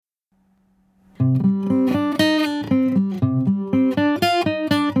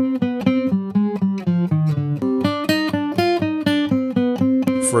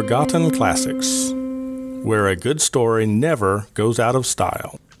Forgotten Classics, where a good story never goes out of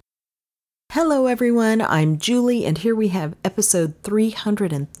style. Hello everyone, I'm Julie, and here we have episode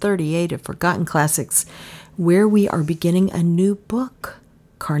 338 of Forgotten Classics, where we are beginning a new book,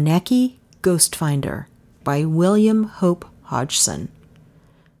 Carnacki Ghost Finder, by William Hope Hodgson.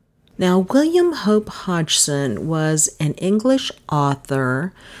 Now, William Hope Hodgson was an English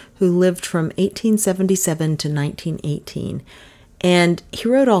author who lived from 1877 to 1918, and he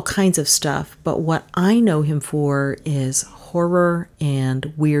wrote all kinds of stuff, but what I know him for is horror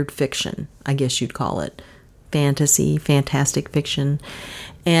and weird fiction, I guess you'd call it. Fantasy, fantastic fiction.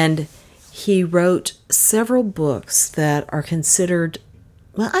 And he wrote several books that are considered,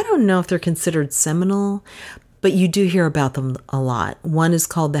 well, I don't know if they're considered seminal, but you do hear about them a lot. One is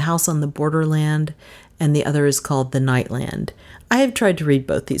called The House on the Borderland, and the other is called The Nightland. I have tried to read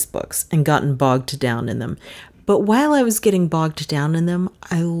both these books and gotten bogged down in them. But while I was getting bogged down in them,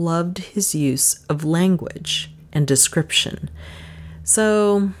 I loved his use of language and description.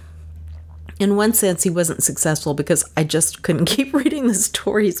 So, in one sense, he wasn't successful because I just couldn't keep reading the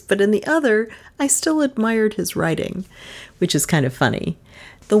stories, but in the other, I still admired his writing, which is kind of funny.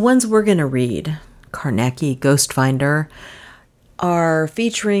 The ones we're going to read, Carnacki Ghost Finder, are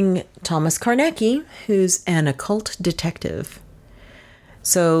featuring Thomas Carnacki, who's an occult detective.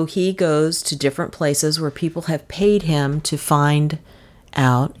 So he goes to different places where people have paid him to find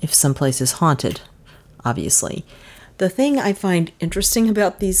out if some place is haunted, obviously. The thing I find interesting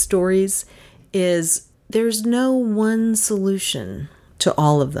about these stories is there's no one solution to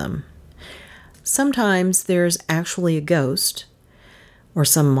all of them. Sometimes there's actually a ghost or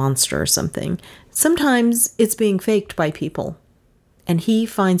some monster or something. Sometimes it's being faked by people, and he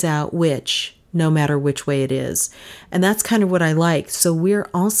finds out which, no matter which way it is. And that's kind of what I like. So we're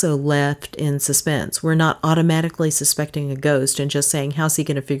also left in suspense. We're not automatically suspecting a ghost and just saying, how's he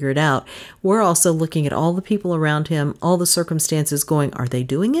going to figure it out? We're also looking at all the people around him, all the circumstances going, are they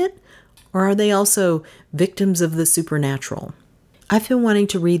doing it? Or are they also victims of the supernatural? I've been wanting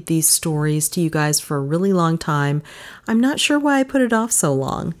to read these stories to you guys for a really long time. I'm not sure why I put it off so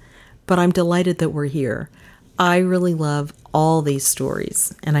long, but I'm delighted that we're here. I really love all these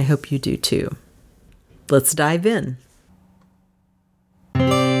stories, and I hope you do too. Let's dive in.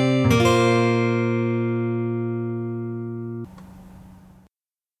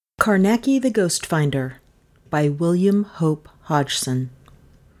 Carnacki the Ghost Finder by William Hope Hodgson.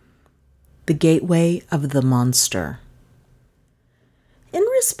 The Gateway of the Monster. In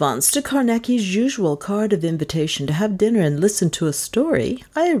response to Carnacki's usual card of invitation to have dinner and listen to a story,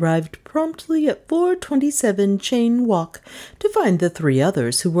 I arrived promptly at 427 Chain Walk to find the three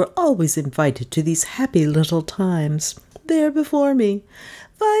others who were always invited to these happy little times there before me.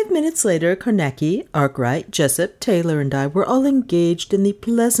 5 minutes later, Carnacki, Arkwright, Jessup, Taylor, and I were all engaged in the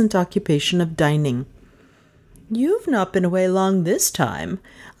pleasant occupation of dining. "You've not been away long this time,"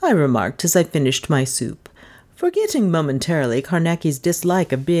 I remarked as I finished my soup, forgetting momentarily Carnacki's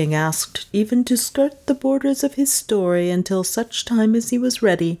dislike of being asked even to skirt the borders of his story until such time as he was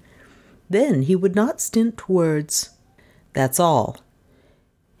ready. Then he would not stint words. "That's all,"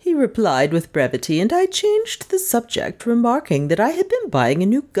 he replied with brevity, and I changed the subject, remarking that I had been buying a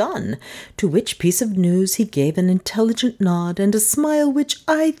new gun, to which piece of news he gave an intelligent nod and a smile which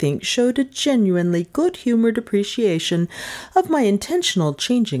I think showed a genuinely good-humored appreciation of my intentional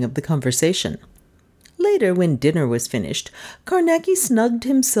changing of the conversation. Later, when dinner was finished, Carnacki snugged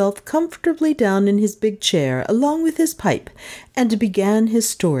himself comfortably down in his big chair along with his pipe and began his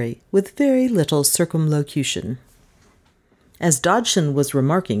story with very little circumlocution. "As Dodgson was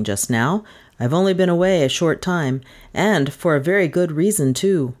remarking just now, I've only been away a short time, and for a very good reason,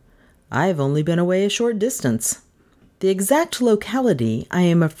 too. I've only been away a short distance. The exact locality, I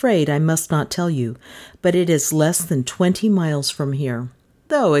am afraid I must not tell you, but it is less than 20 miles from here.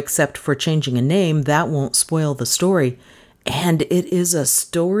 Though, except for changing a name, that won't spoil the story. And it is a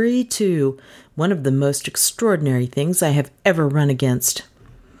story, too. One of the most extraordinary things I have ever run against.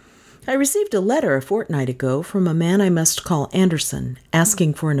 I received a letter a fortnight ago from a man I must call Anderson,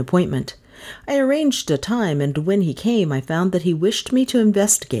 asking for an appointment. I arranged a time, and when he came, I found that he wished me to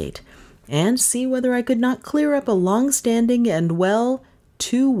investigate and see whether I could not clear up a long-standing and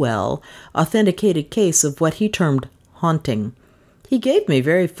too well, authenticated case of what he termed haunting. He gave me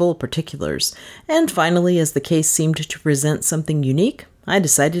very full particulars, and finally, as the case seemed to present something unique, I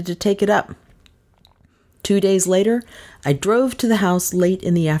decided to take it up. 2 days later, I drove to the house late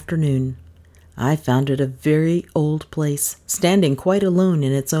in the afternoon. I found it a very old place, standing quite alone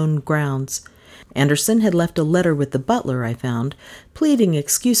in its own grounds. Anderson had left a letter with the butler, I found, pleading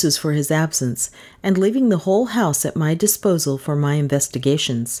excuses for his absence and leaving the whole house at my disposal for my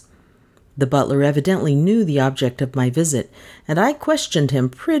investigations. The butler evidently knew the object of my visit, and I questioned him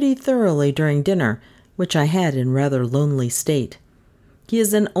pretty thoroughly during dinner, which I had in rather lonely state. He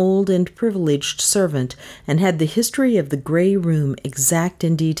is an old and privileged servant, and had the history of the Grey Room exact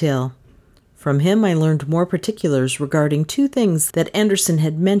in detail. From him I learned more particulars regarding two things that Anderson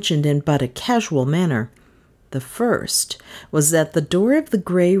had mentioned in but a casual manner. The first was that the door of the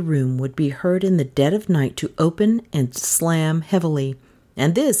Grey Room would be heard in the dead of night to open and slam heavily,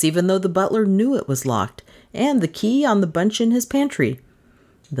 and this even though the butler knew it was locked, and the key on the bunch in his pantry.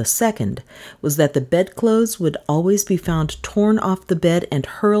 The second was that the bedclothes would always be found torn off the bed and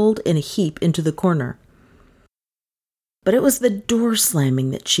hurled in a heap into the corner. But it was the door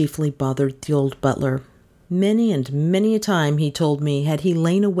slamming that chiefly bothered the old butler. Many and many a time, he told me, had he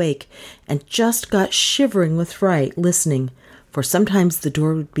lain awake and just got shivering with fright listening, for sometimes the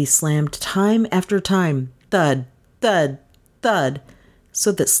door would be slammed time after time, thud, thud, thud,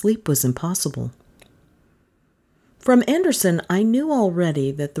 so that sleep was impossible. From Anderson, I knew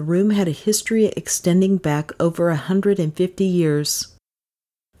already that the room had a history extending back over 150 years.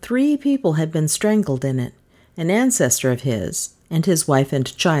 3 people had been strangled in it, an ancestor of his, and his wife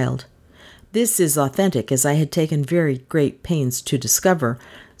and child. This is authentic, as I had taken very great pains to discover,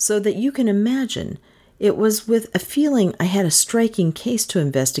 so that you can imagine it was with a feeling I had a striking case to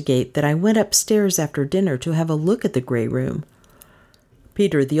investigate that I went upstairs after dinner to have a look at the Grey Room.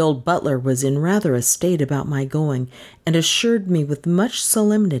 Peter, the old butler, was in rather a state about my going, and assured me with much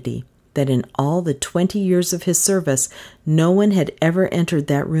solemnity that in all the 20 years of his service no one had ever entered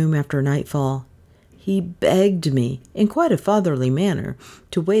that room after nightfall. He begged me, in quite a fatherly manner,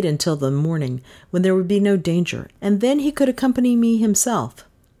 to wait until the morning, when there would be no danger, and then he could accompany me himself.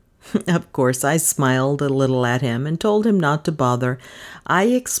 Of course, I smiled a little at him and told him not to bother. I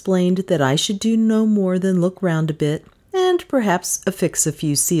explained that I should do no more than look round a bit, and perhaps affix a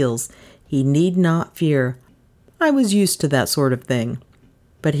few seals. He need not fear. I was used to that sort of thing.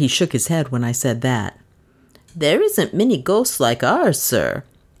 But he shook his head when I said that. "There isn't many ghosts like ours, sir,"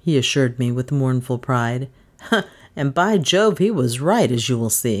 he assured me with mournful pride. And by Jove, he was right, as you will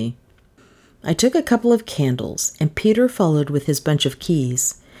see. I took a couple of candles, and Peter followed with his bunch of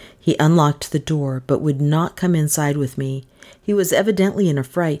keys. He unlocked the door, but would not come inside with me. He was evidently in a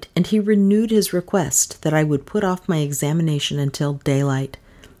fright, and he renewed his request that I would put off my examination until daylight.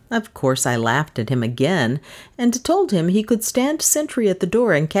 Of course, I laughed at him again, and told him he could stand sentry at the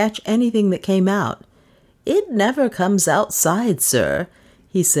door and catch anything that came out. "It never comes outside, sir,"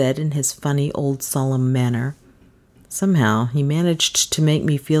 he said in his funny old solemn manner. Somehow he managed to make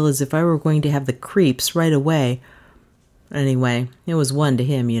me feel as if I were going to have the creeps right away. Anyway, it was one to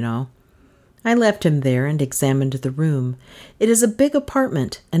him, you know. I left him there and examined the room. It is a big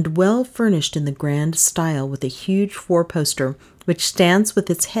apartment and well furnished in the grand style, with a huge 4-poster which stands with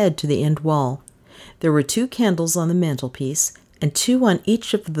its head to the end wall. There were 2 candles on the mantelpiece and 2 on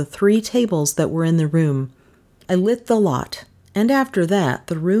each of the 3 tables that were in the room. I lit the lot, and after that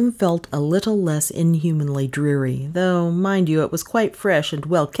the room felt a little less inhumanly dreary, though, mind you, it was quite fresh and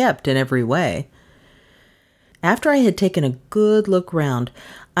well kept in every way. After I had taken a good look round,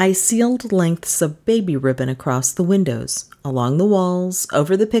 I sealed lengths of baby ribbon across the windows, along the walls,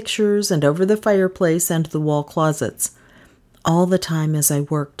 over the pictures, and over the fireplace and the wall closets. All the time as I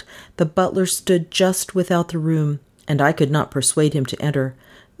worked, the butler stood just without the room, and I could not persuade him to enter,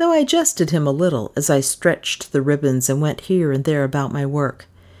 though I jested him a little as I stretched the ribbons and went here and there about my work.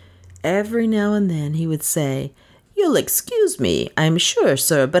 Every now and then he would say, "You'll excuse me, I'm sure,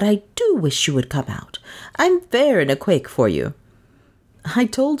 sir, but I do wish you would come out. I'm fair in a quake for you." I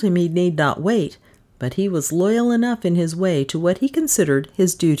told him he need not wait, but he was loyal enough in his way to what he considered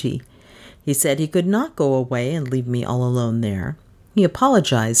his duty. He said he could not go away and leave me all alone there. He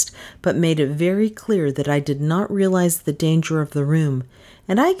apologized, but made it very clear that I did not realize the danger of the room,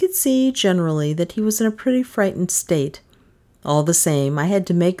 and I could see generally that he was in a pretty frightened state. All the same, I had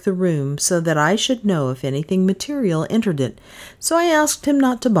to make the room so that I should know if anything material entered it, so I asked him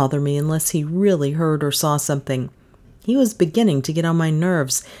not to bother me unless he really heard or saw something. He was beginning to get on my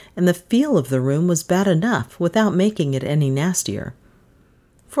nerves, and the feel of the room was bad enough without making it any nastier.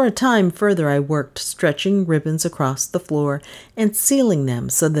 For a time further I worked, stretching ribbons across the floor and sealing them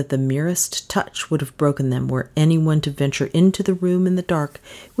so that the merest touch would have broken them were anyone to venture into the room in the dark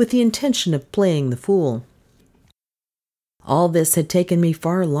with the intention of playing the fool. All this had taken me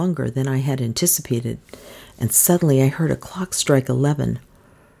far longer than I had anticipated, and suddenly I heard a clock strike 11.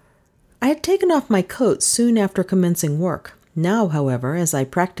 I had taken off my coat soon after commencing work, Now, however, as I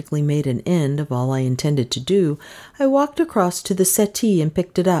practically made an end of all I intended to do, I walked across to the settee and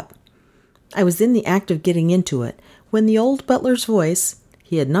picked it up. I was in the act of getting into it when the old butler's voice,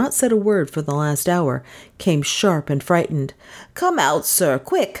 he had not said a word for the last hour, came sharp and frightened. "Come out, sir,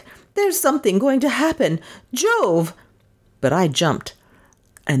 quick! There's something going to happen! Jove!" But I jumped.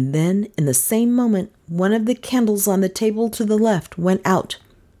 And then, in the same moment, one of the candles on the table to the left went out.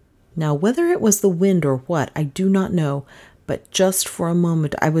 Now, whether it was the wind or what, I do not know, but just for a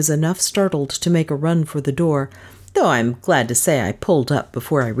moment I was enough startled to make a run for the door, though I'm glad to say I pulled up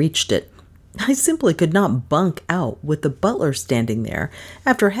before I reached it. I simply could not bunk out with the butler standing there,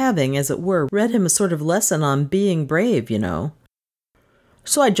 after having, as it were, read him a sort of lesson on being brave, you know.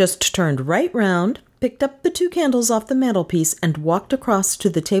 So I just turned right round, picked up the 2 candles off the mantelpiece, and walked across to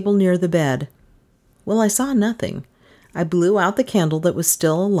the table near the bed. Well, I saw nothing. I blew out the candle that was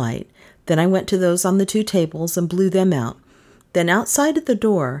still alight. Then I went to those on the 2 tables and blew them out. Then outside at the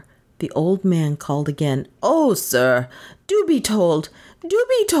door, the old man called again, "Oh, sir, do be told! Do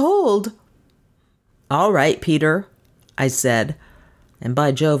be told!" "All right, Peter," I said, and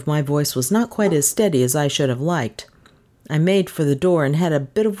by Jove, my voice was not quite as steady as I should have liked. I made for the door and had a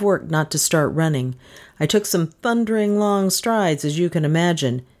bit of work not to start running. I took some thundering long strides, as you can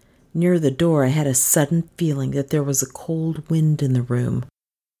imagine. Near the door, I had a sudden feeling that there was a cold wind in the room.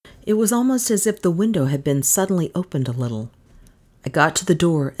 It was almost as if the window had been suddenly opened a little. I got to the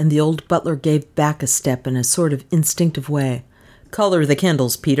door, and the old butler gave back a step in a sort of instinctive way. "Color the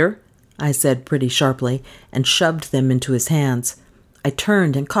candles, Peter," I said pretty sharply, and shoved them into his hands. I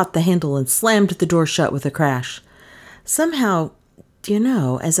turned and caught the handle and slammed the door shut with a crash. Somehow, do you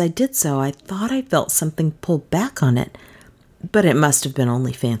know, as I did so, I thought I felt something pull back on it, but it must have been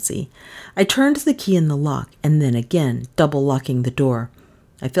only fancy. I turned the key in the lock, and then again double-locking the door.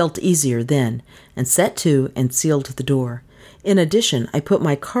 I felt easier then, and set to and sealed the door. In addition, I put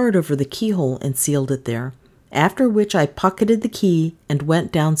my card over the keyhole and sealed it there, after which I pocketed the key and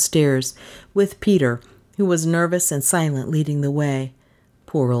went downstairs, with Peter, who was nervous and silent, leading the way.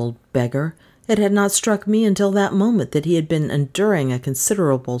 Poor old beggar! It had not struck me until that moment that he had been enduring a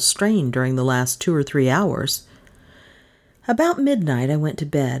considerable strain during the last 2 or 3 hours. About midnight I went to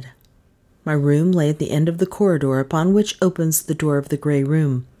bed. My room lay at the end of the corridor upon which opens the door of the grey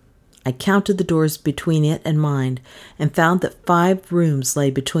room. I counted the doors between it and mine, and found that 5 rooms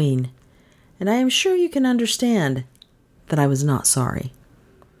lay between. And I am sure you can understand that I was not sorry.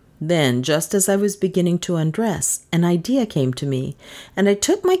 Then, just as I was beginning to undress, an idea came to me, and I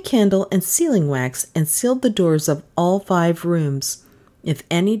took my candle and sealing wax and sealed the doors of all 5 rooms. If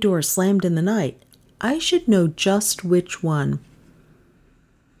any door slammed in the night, I should know just which one.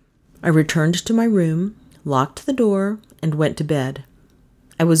 I returned to my room, locked the door, and went to bed.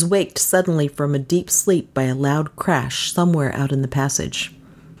 I was waked suddenly from a deep sleep by a loud crash somewhere out in the passage.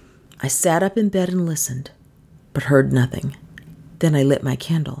 I sat up in bed and listened, but heard nothing. Then I lit my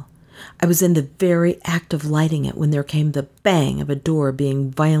candle. I was in the very act of lighting it when there came the bang of a door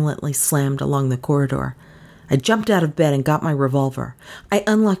being violently slammed along the corridor. I jumped out of bed and got my revolver. I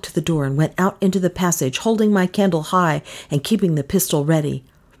unlocked the door and went out into the passage, holding my candle high and keeping the pistol ready.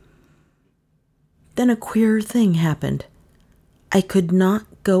 Then a queer thing happened. I could not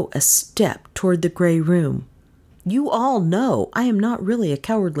go a step toward the grey room. You all know I am not really a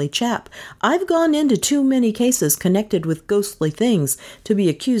cowardly chap. I've gone into too many cases connected with ghostly things to be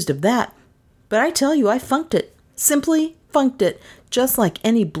accused of that. But I tell you, I funked it. Simply funked it, just like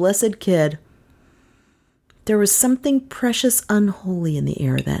any blessed kid. There was something precious unholy in the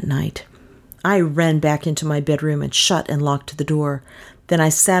air that night. I ran back into my bedroom and shut and locked the door. Then I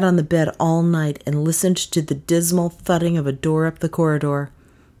sat on the bed all night and listened to the dismal thudding of a door up the corridor.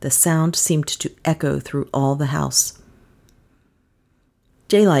 The sound seemed to echo through all the house.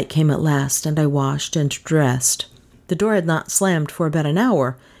 Daylight came at last, and I washed and dressed. The door had not slammed for about an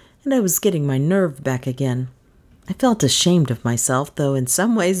hour, and I was getting my nerve back again. I felt ashamed of myself, though in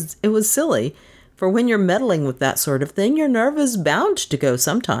some ways it was silly, for when you're meddling with that sort of thing, your nerve is bound to go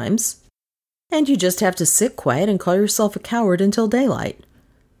sometimes. And you just have to sit quiet and call yourself a coward until daylight.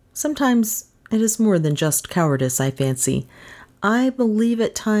 Sometimes it is more than just cowardice, I fancy. I believe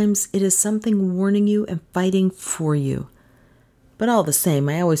at times it is something warning you and fighting for you. But all the same,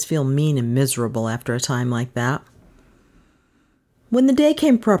 I always feel mean and miserable after a time like that. When the day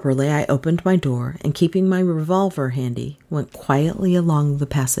came properly, I opened my door and, keeping my revolver handy, went quietly along the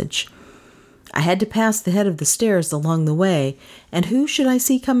passage. I had to pass the head of the stairs along the way, and who should I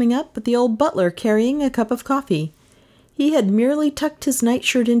see coming up but the old butler carrying a cup of coffee. He had merely tucked his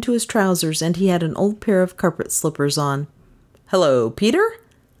nightshirt into his trousers, and he had an old pair of carpet slippers on. "Hello, Peter,"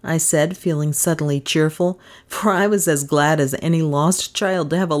 I said, feeling suddenly cheerful, for I was as glad as any lost child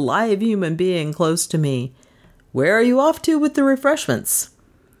to have a live human being close to me. "Where are you off to with the refreshments?"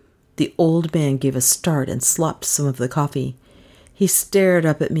 The old man gave a start and slopped some of the coffee. He stared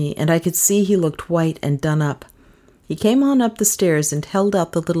up at me, and I could see he looked white and done up. He came on up the stairs and held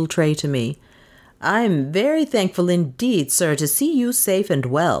out the little tray to me. "I'm very thankful indeed, sir, to see you safe and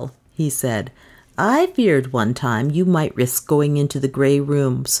well," he said. "I feared one time you might risk going into the gray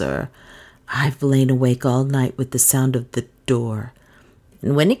room, sir. I've lain awake all night with the sound of the door.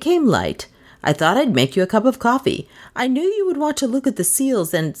 And when it came light, I thought I'd make you a cup of coffee. I knew you would want to look at the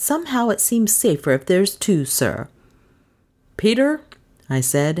seals, and somehow it seems safer if there's two, sir." "Peter," I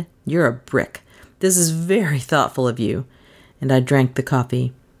said, "you're a brick. This is very thoughtful of you." And I drank the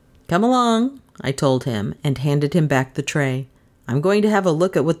coffee. "Come along," I told him, and handed him back the tray. "I'm going to have a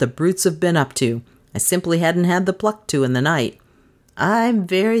look at what the brutes have been up to. I simply hadn't had the pluck to in the night." "I'm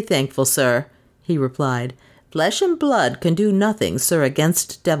very thankful, sir," he replied. "Flesh and blood can do nothing, sir,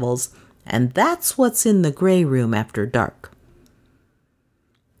 against devils, and that's what's in the gray room after dark."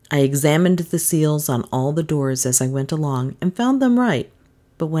 I examined the seals on all the doors as I went along and found them right,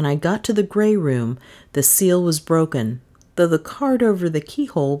 but when I got to the gray room, the seal was broken, though the card over the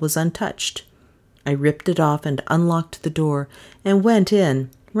keyhole was untouched. I ripped it off and unlocked the door and went in,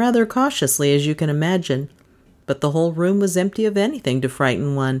 rather cautiously, as you can imagine. But the whole room was empty of anything to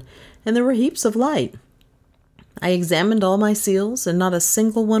frighten one, and there were heaps of light. I examined all my seals, and not a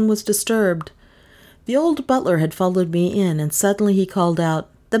single one was disturbed. The old butler had followed me in, and suddenly he called out,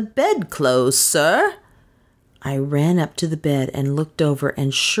 "The bedclothes, sir!" I ran up to the bed and looked over,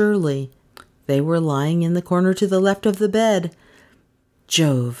 and surely they were lying in the corner to the left of the bed.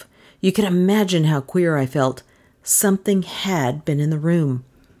 Jove! You can imagine how queer I felt. Something had been in the room.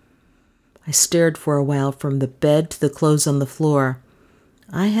 I stared for a while from the bed to the clothes on the floor.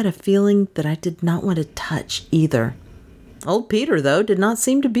 I had a feeling that I did not want to touch either. Old Peter, though, did not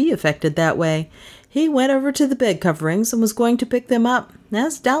seem to be affected that way. He went over to the bed coverings and was going to pick them up,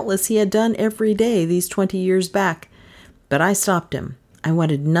 as doubtless he had done every day these 20 years back. But I stopped him. I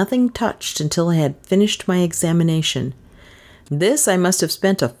wanted nothing touched until I had finished my examination. This I must have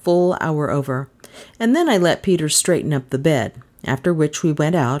spent a full hour over, and then I let Peter straighten up the bed, after which we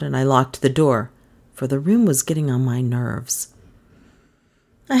went out and I locked the door, for the room was getting on my nerves.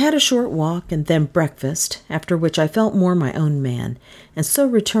 I had a short walk and then breakfast, after which I felt more my own man, and so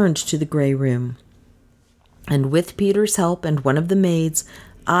returned to the gray room. And with Peter's help and one of the maids,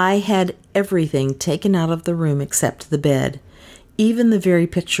 I had everything taken out of the room except the bed, even the very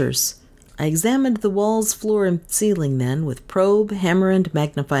pictures. I examined the walls, floor, and ceiling then with probe, hammer, and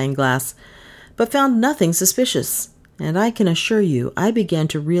magnifying glass, but found nothing suspicious. And I can assure you, I began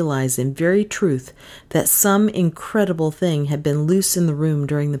to realize in very truth that some incredible thing had been loose in the room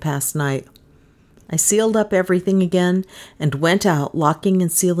during the past night. I sealed up everything again and went out, locking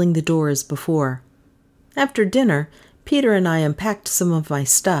and sealing the door as before. After dinner, Peter and I unpacked some of my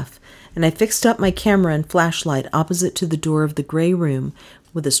stuff, and I fixed up my camera and flashlight opposite to the door of the gray room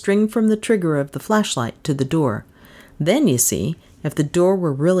with a string from the trigger of the flashlight to the door. Then, you see, if the door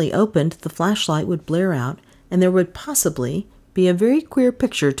were really opened, the flashlight would blare out, and there would possibly be a very queer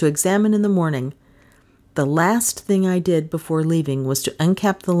picture to examine in the morning. The last thing I did before leaving was to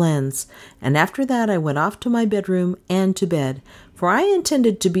uncap the lens, and after that I went off to my bedroom and to bed, for I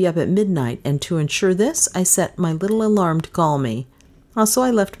intended to be up at midnight, and to ensure this I set my little alarm to call me. Also,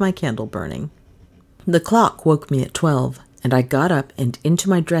 I left my candle burning. The clock woke me at 12, and I got up and into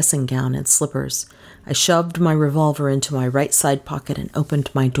my dressing gown and slippers. I shoved my revolver into my right side pocket and opened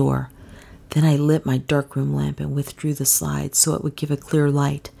my door. Then I lit my darkroom lamp and withdrew the slide so it would give a clear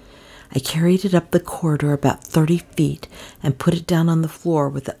light. I carried it up the corridor about 30 feet and put it down on the floor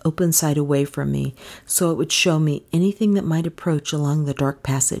with the open side away from me so it would show me anything that might approach along the dark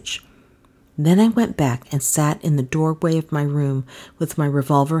passage. Then I went back and sat in the doorway of my room with my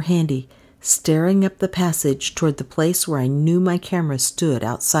revolver handy, staring up the passage toward the place where I knew my camera stood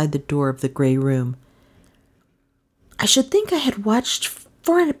outside the door of the gray room. I should think I had watched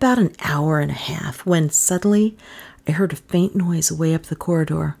for about an hour and a half when suddenly I heard a faint noise away up the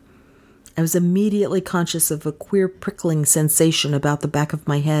corridor. I was immediately conscious of a queer prickling sensation about the back of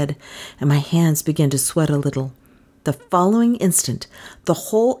my head, and my hands began to sweat a little. The following instant, the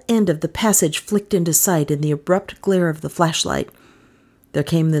whole end of the passage flicked into sight in the abrupt glare of the flashlight. There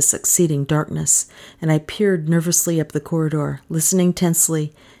came the succeeding darkness, and I peered nervously up the corridor, listening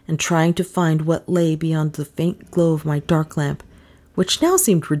tensely and trying to find what lay beyond the faint glow of my dark lamp, which now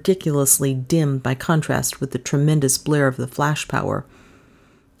seemed ridiculously dimmed by contrast with the tremendous blare of the flash power.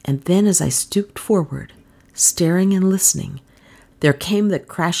 And then as I stooped forward, staring and listening, There came the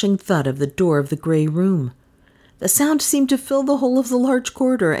crashing thud of the door of the gray room. The sound seemed to fill the whole of the large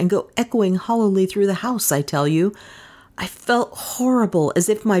corridor and go echoing hollowly through the house, I tell you. I felt horrible, as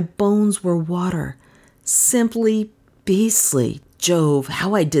if my bones were water. Simply beastly. Jove,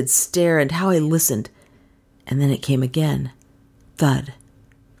 how I did stare and how I listened. And then it came again. Thud,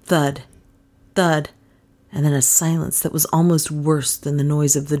 thud, thud, and then a silence that was almost worse than the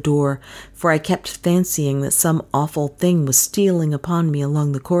noise of the door, for I kept fancying that some awful thing was stealing upon me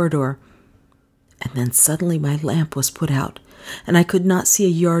along the corridor. And then suddenly my lamp was put out, and I could not see a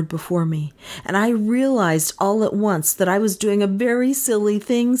yard before me, and I realized all at once that I was doing a very silly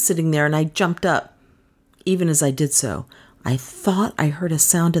thing sitting there, and I jumped up. Even as I did so, I thought I heard a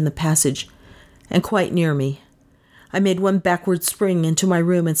sound in the passage, and quite near me. I made one backward spring into my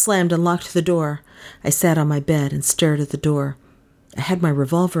room and slammed and locked the door. I sat on my bed and stared at the door. I had my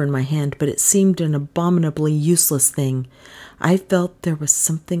revolver in my hand, but it seemed an abominably useless thing. I felt there was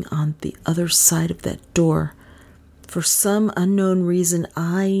something on the other side of that door. For some unknown reason,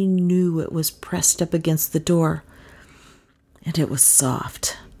 I knew it was pressed up against the door. And it was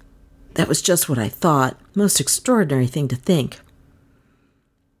soft. That was just what I thought. Most extraordinary thing to think.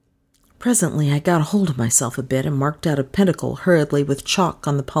 Presently, I got a hold of myself a bit and marked out a pentacle hurriedly with chalk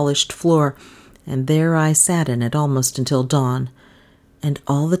on the polished floor, and there I sat in it almost until dawn. And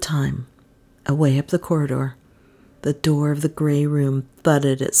all the time, away up the corridor, the door of the gray room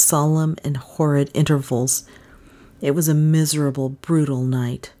thudded at solemn and horrid intervals. It was a miserable, brutal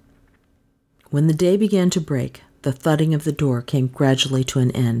night. When the day began to break, the thudding of the door came gradually to an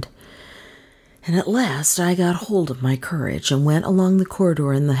end. And at last I got hold of my courage and went along the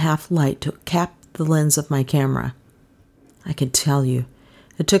corridor in the half-light to cap the lens of my camera. I can tell you,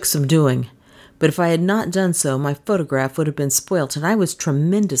 it took some doing, but if I had not done so, my photograph would have been spoilt, and I was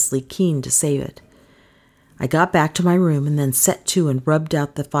tremendously keen to save it. I got back to my room and then set to and rubbed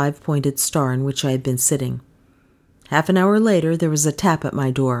out the 5-pointed star in which I had been sitting. Half an hour later, there was a tap at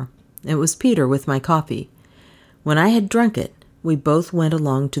my door. It was Peter with my coffee. When I had drunk it, we both went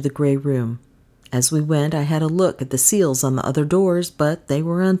along to the gray room. As we went, I had a look at the seals on the other doors, but they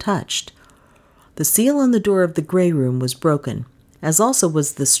were untouched. The seal on the door of the gray room was broken, as also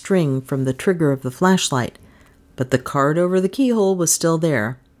was the string from the trigger of the flashlight, but the card over the keyhole was still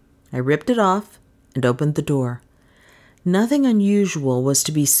there. I ripped it off and opened the door. Nothing unusual was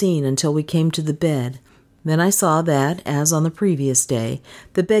to be seen until we came to the bed. Then I saw that, as on the previous day,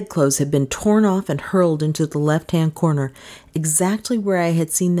 the bedclothes had been torn off and hurled into the left-hand corner, exactly where I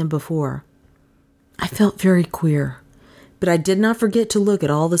had seen them before. I felt very queer, but I did not forget to look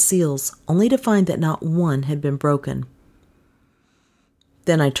at all the seals, only to find that not one had been broken.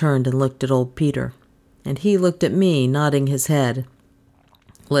 Then I turned and looked at old Peter, and he looked at me, nodding his head.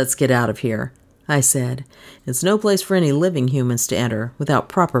 "Let's get out of here," I said. "It's no place for any living humans to enter without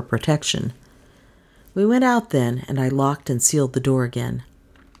proper protection." We went out then, and I locked and sealed the door again.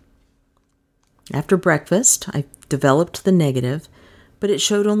 After breakfast, I developed the negative, but it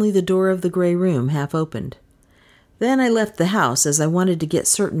showed only the door of the gray room half opened. Then I left the house, as I wanted to get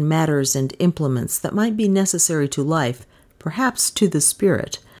certain matters and implements that might be necessary to life, perhaps to the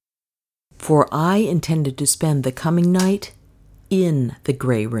spirit, for I intended to spend the coming night in the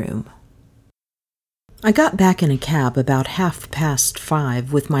gray room. I got back in a cab about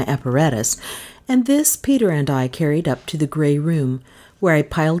 5:30 with my apparatus, and this Peter and I carried up to the gray room, where I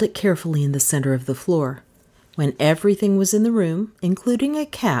piled it carefully in the center of the floor. When everything was in the room, including a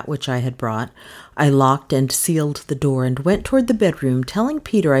cat which I had brought, I locked and sealed the door and went toward the bedroom, telling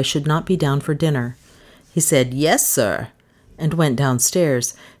Peter I should not be down for dinner. He said, "Yes, sir," and went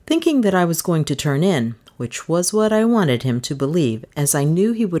downstairs, thinking that I was going to turn in, which was what I wanted him to believe, as I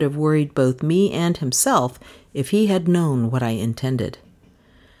knew he would have worried both me and himself if he had known what I intended.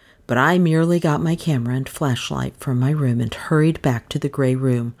 But I merely got my camera and flashlight from my room and hurried back to the gray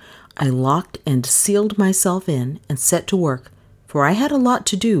room. I locked and sealed myself in and set to work, for I had a lot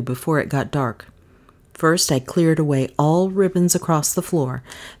to do before it got dark. First, I cleared away all ribbons across the floor.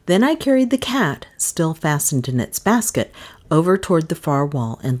 Then I carried the cat, still fastened in its basket, over toward the far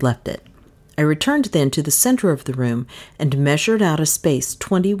wall and left it. I returned then to the center of the room and measured out a space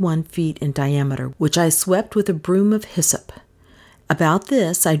 21 feet in diameter, which I swept with a broom of hyssop. About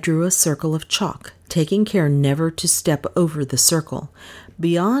this I drew a circle of chalk, taking care never to step over the circle.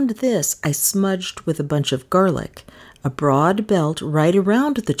 Beyond this I smudged with a bunch of garlic, a broad belt right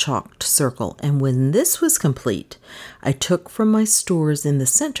around the chalked circle, and when this was complete, I took from my stores in the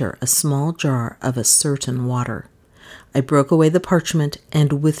center a small jar of a certain water. I broke away the parchment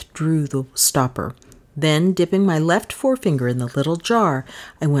and withdrew the stopper. Then, dipping my left forefinger in the little jar,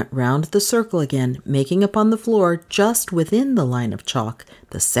 I went round the circle again, making upon the floor, just within the line of chalk,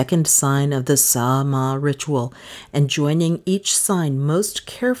 the second sign of the Sama ritual, and joining each sign most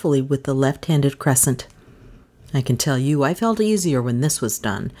carefully with the left-handed crescent. I can tell you I felt easier when this was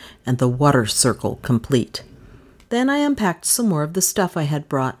done, and the water circle complete. Then I unpacked some more of the stuff I had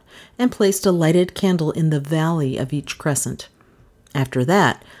brought, and placed a lighted candle in the valley of each crescent. After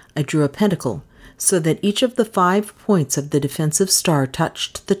that, I drew a pentacle, so that each of the 5 points of the defensive star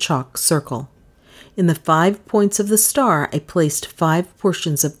touched the chalk circle. In the 5 points of the star, I placed 5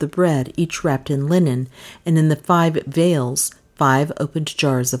 portions of the bread, each wrapped in linen, and in the 5 veils, 5 opened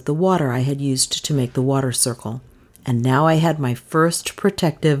jars of the water I had used to make the water circle. And now I had my first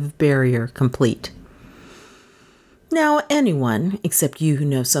protective barrier complete. Now, anyone, except you who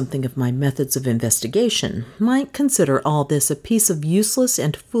know something of my methods of investigation, might consider all this a piece of useless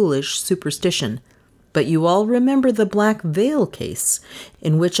and foolish superstition. But you all remember the black veil case,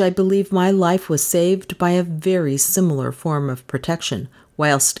 in which I believe my life was saved by a very similar form of protection,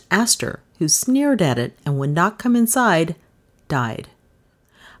 whilst Astor, who sneered at it and would not come inside, died.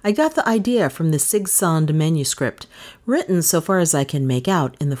 I got the idea from the Sigsand manuscript, written, so far as I can make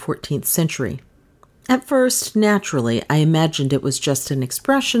out, in the 14th century. At first, naturally, I imagined it was just an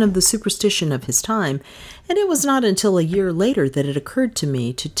expression of the superstition of his time, and it was not until a year later that it occurred to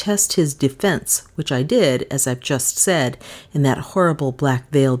me to test his defense, which I did, as I've just said, in that horrible black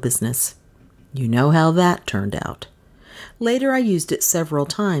veil business. You know how that turned out. Later I used it several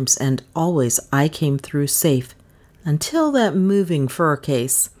times, and always I came through safe, until that moving fur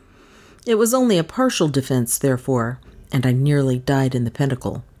case. It was only a partial defense, therefore, and I nearly died in the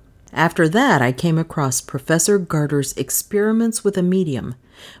pentacle. After that, I came across Professor Garter's experiments with a medium.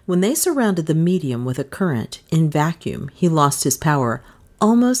 When they surrounded the medium with a current in vacuum, he lost his power,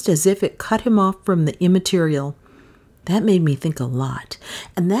 almost as if it cut him off from the immaterial. That made me think a lot,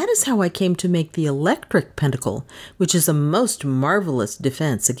 and that is how I came to make the electric pentacle, which is a most marvelous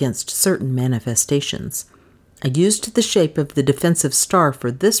defense against certain manifestations. I used the shape of the defensive star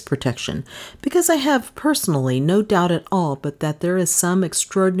for this protection because I have personally no doubt at all but that there is some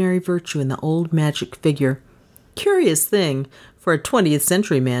extraordinary virtue in the old magic figure. Curious thing for a 20th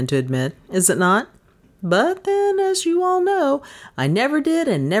century man to admit, is it not? But then, as you all know, I never did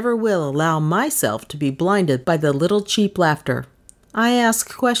and never will allow myself to be blinded by the little cheap laughter. I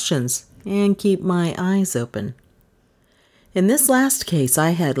ask questions and keep my eyes open. In this last case, I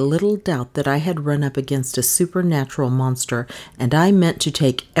had little doubt that I had run up against a supernatural monster, and I meant to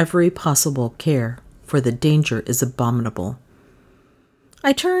take every possible care, for the danger is abominable.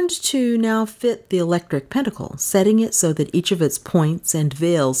 I turned to now fit the electric pentacle, setting it so that each of its points and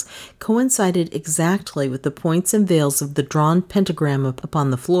veils coincided exactly with the points and veils of the drawn pentagram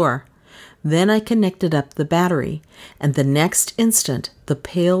upon the floor. Then I connected up the battery, and the next instant the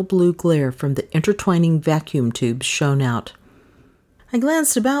pale blue glare from the intertwining vacuum tubes shone out. I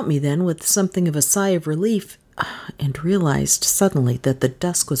glanced about me then with something of a sigh of relief, and realized suddenly that the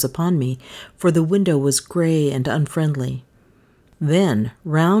dusk was upon me, for the window was gray and unfriendly. Then,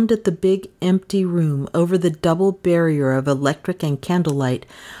 round at the big empty room, over the double barrier of electric and candlelight,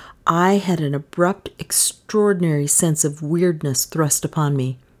 I had an abrupt, extraordinary sense of weirdness thrust upon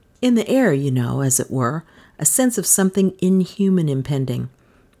me. In the air, you know, as it were, a sense of something inhuman impending.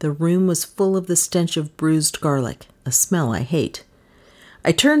 The room was full of the stench of bruised garlic, a smell I hate.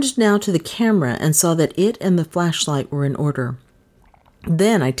 I turned now to the camera and saw that it and the flashlight were in order.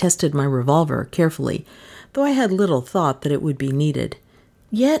 Then I tested my revolver carefully, though I had little thought that it would be needed.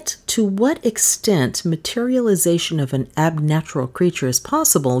 Yet, to what extent materialization of an abnatural creature is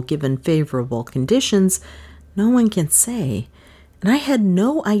possible given favorable conditions, no one can say, and I had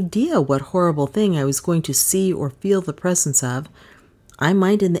no idea what horrible thing I was going to see or feel the presence of. I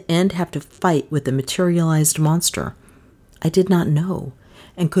might in the end have to fight with the materialized monster. I did not know,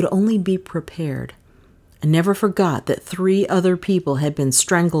 and could only be prepared. I never forgot that 3 other people had been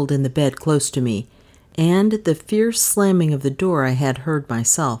strangled in the bed close to me, and the fierce slamming of the door I had heard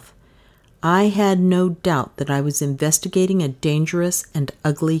myself. I had no doubt that I was investigating a dangerous and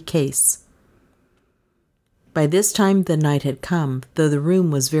ugly case. By this time the night had come, though the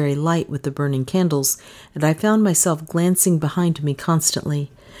room was very light with the burning candles, and I found myself glancing behind me constantly,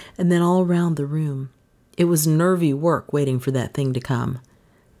 and then all round the room. It was nervy work waiting for that thing to come.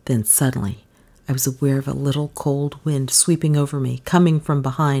 Then suddenly, I was aware of a little cold wind sweeping over me, coming from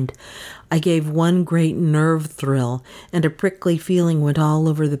behind. I gave one great nerve thrill, and a prickly feeling went all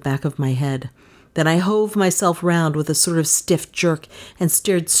over the back of my head. Then I hove myself round with a sort of stiff jerk and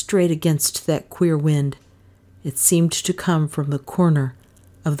stared straight against that queer wind. It seemed to come from the corner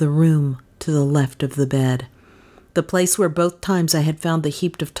of the room to the left of the bed, the place where both times I had found the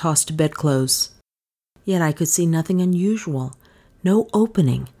heap of tossed bedclothes. Yet I could see nothing unusual, no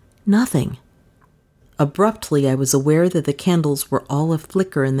opening, nothing. Abruptly, I was aware that the candles were all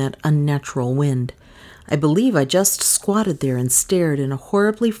aflicker in that unnatural wind. I believe I just squatted there and stared in a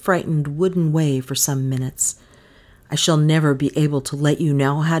horribly frightened wooden way for some minutes. I shall never be able to let you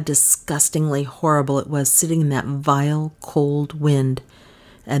know how disgustingly horrible it was sitting in that vile, cold wind.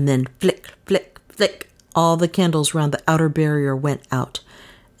 And then flick, flick, flick, all the candles round the outer barrier went out,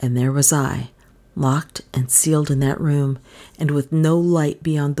 and there was I, locked and sealed in that room, and with no light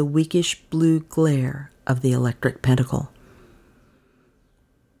beyond the weakish blue glare of the electric pentacle.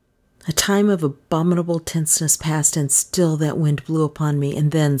 A time of abominable tenseness passed, and still that wind blew upon me,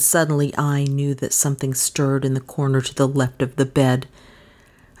 and then suddenly I knew that something stirred in the corner to the left of the bed.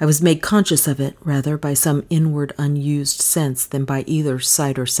 I was made conscious of it, rather, by some inward unused sense than by either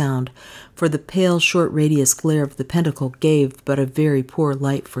sight or sound, for the pale, short radius glare of the pentacle gave but a very poor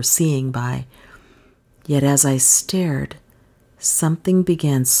light for seeing by. Yet as I stared, something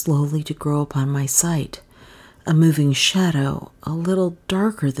began slowly to grow upon my sight, a moving shadow, a little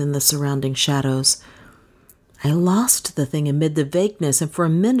darker than the surrounding shadows. I lost the thing amid the vagueness, and for a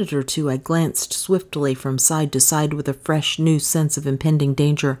minute or two I glanced swiftly from side to side with a fresh, new sense of impending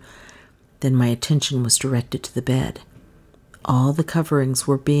danger. Then my attention was directed to the bed. All the coverings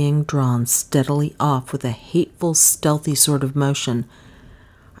were being drawn steadily off with a hateful, stealthy sort of motion.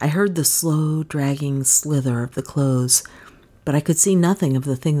 I heard the slow, dragging slither of the clothes, but I could see nothing of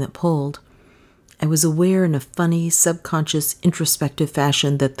the thing that pulled. I was aware in a funny, subconscious, introspective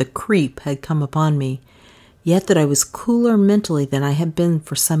fashion that the creep had come upon me, yet that I was cooler mentally than I had been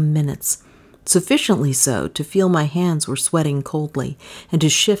for some minutes, sufficiently so to feel my hands were sweating coldly, and to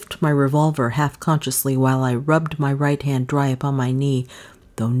shift my revolver half-consciously while I rubbed my right hand dry upon my knee,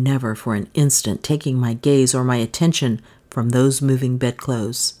 though never for an instant taking my gaze or my attention from those moving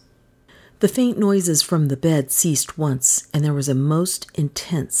bedclothes. The faint noises from the bed ceased once, and there was a most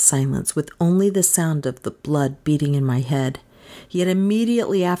intense silence, with only the sound of the blood beating in my head. Yet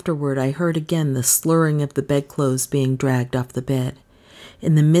immediately afterward I heard again the slurring of the bedclothes being dragged off the bed.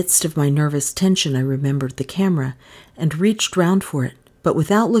 In the midst of my nervous tension I remembered the camera, and reached round for it, but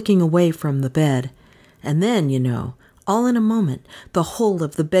without looking away from the bed. And then, all in a moment, the whole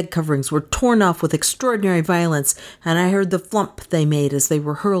of the bed coverings were torn off with extraordinary violence, and I heard the flump they made as they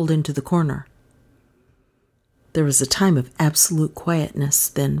were hurled into the corner. There was a time of absolute quietness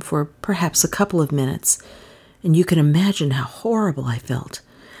then for perhaps a couple of minutes, and you can imagine how horrible I felt.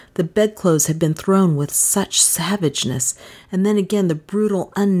 The bedclothes had been thrown with such savageness, and then again the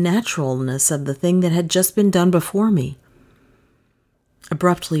brutal unnaturalness of the thing that had just been done before me.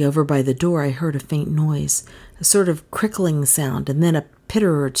 Abruptly over by the door I heard a faint noise, a sort of crickling sound, and then a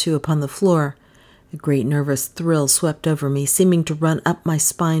pitter or two upon the floor. A great nervous thrill swept over me, seeming to run up my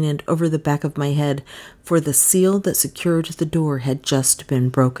spine and over the back of my head, for the seal that secured the door had just been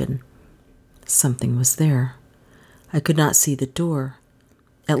broken. Something was there. I could not see the door.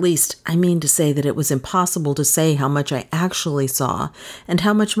 At least, I mean to say that it was impossible to say how much I actually saw and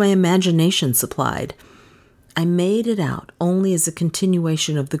how much my imagination supplied. I made it out only as a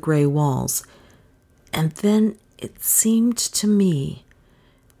continuation of the gray walls, and then it seemed to me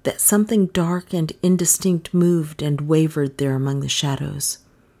that something dark and indistinct moved and wavered there among the shadows.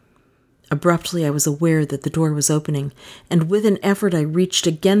 Abruptly, I was aware that the door was opening, and with an effort I reached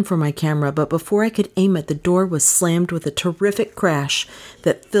again for my camera, but before I could aim it, the door was slammed with a terrific crash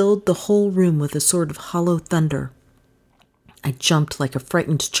that filled the whole room with a sort of hollow thunder. I jumped like a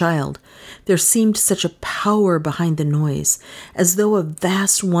frightened child. There seemed such a power behind the noise, as though a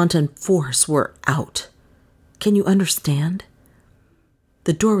vast wanton force were out. Can you understand?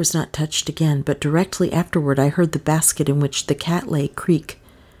 The door was not touched again, but directly afterward I heard the basket in which the cat lay creak.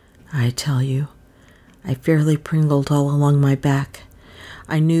 I tell you, I fairly pringled all along my back.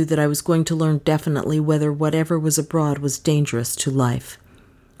 I knew that I was going to learn definitely whether whatever was abroad was dangerous to life.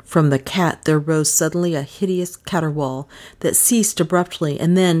 From the cat there rose suddenly a hideous caterwaul that ceased abruptly,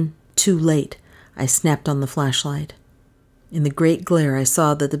 and then, too late, I snapped on the flashlight. In the great glare I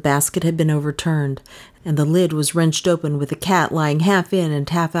saw that the basket had been overturned, and the lid was wrenched open with the cat lying half in and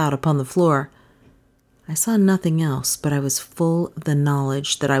half out upon the floor. I saw nothing else, but I was full of the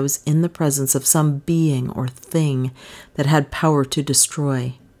knowledge that I was in the presence of some being or thing that had power to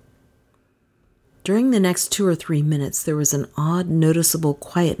destroy. During the next 2 or 3 minutes there was an odd, noticeable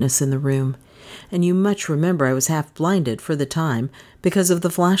quietness in the room, and you much remember I was half blinded for the time because of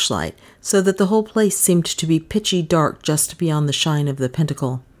the flashlight, so that the whole place seemed to be pitchy dark just beyond the shine of the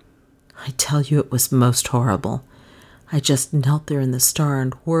pentacle. I tell you it was most horrible. I just knelt there in the star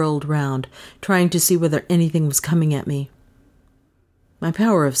and whirled round, trying to see whether anything was coming at me. My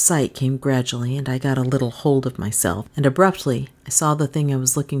power of sight came gradually, and I got a little hold of myself, and abruptly I saw the thing I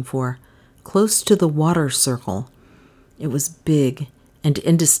was looking for, close to the water circle. It was big and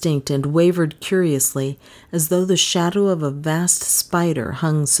indistinct and wavered curiously, as though the shadow of a vast spider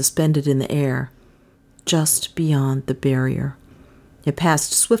hung suspended in the air, just beyond the barrier. It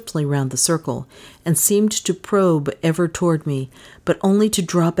passed swiftly round the circle and seemed to probe ever toward me, but only to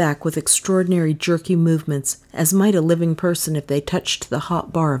draw back with extraordinary jerky movements, as might a living person if they touched the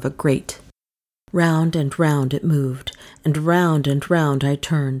hot bar of a grate. Round and round it moved, and round I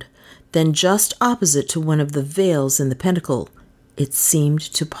turned. Then just opposite to one of the veils in the pentacle, it seemed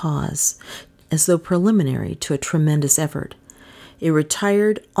to pause, as though preliminary to a tremendous effort. It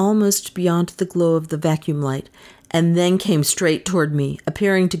retired almost beyond the glow of the vacuum light, and then came straight toward me,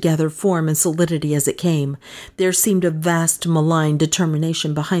 appearing to gather form and solidity as it came. There seemed a vast malign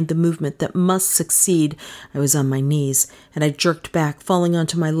determination behind the movement that must succeed. I was on my knees, and I jerked back, falling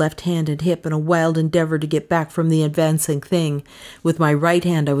onto my left hand and hip in a wild endeavor to get back from the advancing thing. With my right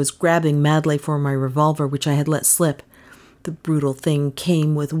hand I was grabbing madly for my revolver, which I had let slip. The brutal thing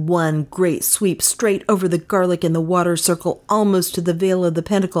came with one great sweep straight over the garlic in the water circle, almost to the veil of the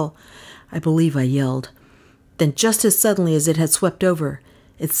pentacle. I believe I yelled. Then, just as suddenly as it had swept over,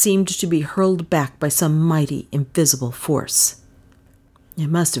 it seemed to be hurled back by some mighty, invisible force. It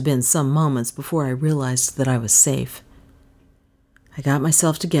must have been some moments before I realized that I was safe. I got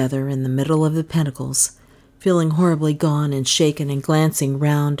myself together in the middle of the pentacles, feeling horribly gone and shaken and glancing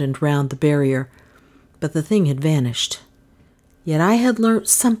round and round the barrier, but the thing had vanished. Yet I had learnt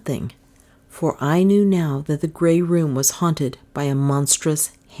something, for I knew now that the gray room was haunted by a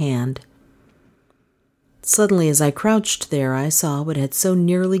monstrous hand. Suddenly, as I crouched there, I saw what had so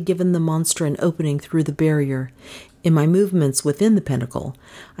nearly given the monster an opening through the barrier. In my movements within the pentacle,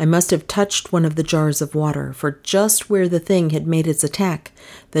 I must have touched one of the jars of water, for just where the thing had made its attack,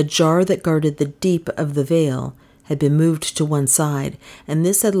 the jar that guarded the deep of the veil had been moved to one side, and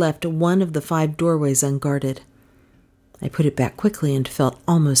this had left one of the 5 doorways unguarded. I put it back quickly and felt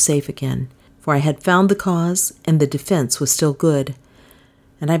almost safe again, for I had found the cause, and the defense was still good.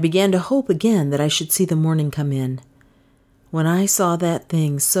 And I began to hope again that I should see the morning come in. When I saw that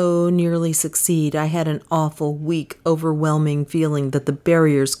thing so nearly succeed, I had an awful, weak, overwhelming feeling that the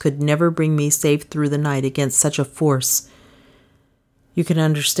barriers could never bring me safe through the night against such a force. You can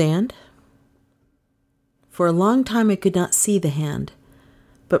understand? For a long time I could not see the hand,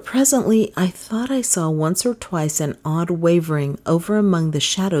 but presently I thought I saw once or twice an odd wavering over among the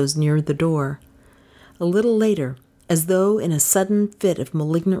shadows near the door. A little later, as though in a sudden fit of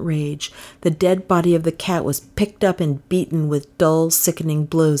malignant rage, the dead body of the cat was picked up and beaten with dull, sickening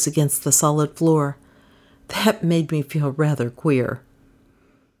blows against the solid floor. That made me feel rather queer.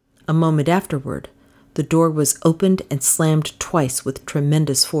 A moment afterward, the door was opened and slammed twice with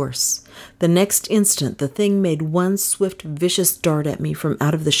tremendous force. The next instant, the thing made one swift, vicious dart at me from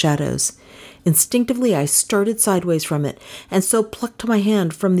out of the shadows. Instinctively, I started sideways from it, and so plucked my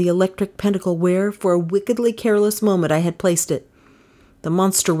hand from the electric pentacle where, for a wickedly careless moment, I had placed it. The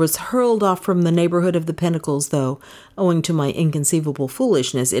monster was hurled off from the neighborhood of the pentacles, though, owing to my inconceivable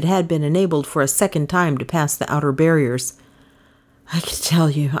foolishness, it had been enabled for a second time to pass the outer barriers. I can tell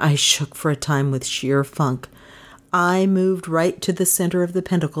you, I shook for a time with sheer funk. I moved right to the center of the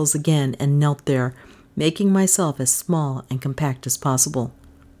pentacles again and knelt there, making myself as small and compact as possible.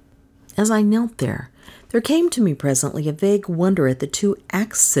 As I knelt there came to me presently a vague wonder at the 2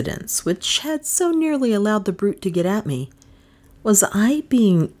 accidents which had so nearly allowed the brute to get at me. Was I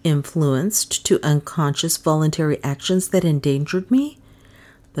being influenced to unconscious voluntary actions that endangered me?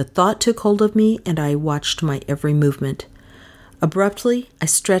 The thought took hold of me, and I watched my every movement. Abruptly, I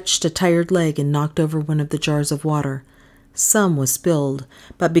stretched a tired leg and knocked over one of the jars of water. Some was spilled,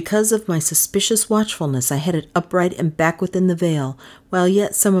 but because of my suspicious watchfulness, I had it upright and back within the veil, while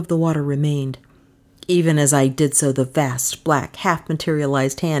yet some of the water remained. Even as I did so, the vast, black,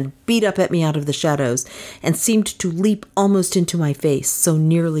 half-materialized hand beat up at me out of the shadows and seemed to leap almost into my face, so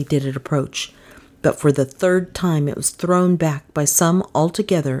nearly did it approach. But for the 3rd time it was thrown back by some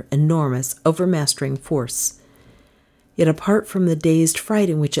altogether enormous, overmastering force. Yet apart from the dazed fright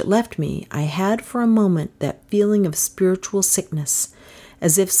in which it left me, I had for a moment that feeling of spiritual sickness,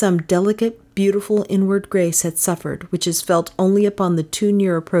 as if some delicate, beautiful inward grace had suffered, which is felt only upon the too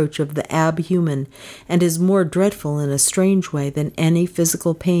near approach of the abhuman, and is more dreadful in a strange way than any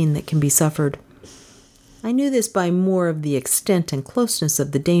physical pain that can be suffered. I knew this by more of the extent and closeness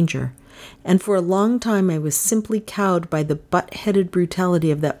of the danger, and for a long time I was simply cowed by the butt-headed brutality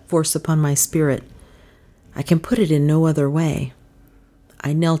of that force upon my spirit. I can put it in no other way.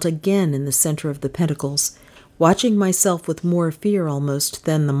 I knelt again in the center of the pentacles, watching myself with more fear almost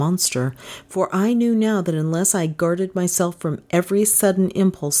than the monster, for I knew now that unless I guarded myself from every sudden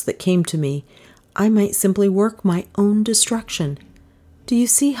impulse that came to me, I might simply work my own destruction. Do you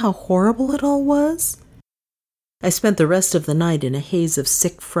see how horrible it all was? I spent the rest of the night in a haze of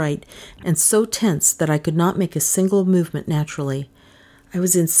sick fright, and so tense that I could not make a single movement naturally. I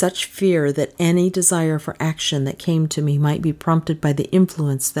was in such fear that any desire for action that came to me might be prompted by the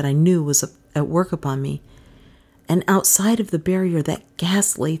influence that I knew was at work upon me. And outside of the barrier, that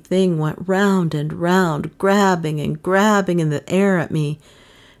ghastly thing went round and round, grabbing and grabbing in the air at me.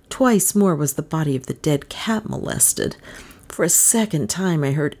 Twice more was the body of the dead cat molested. For a second time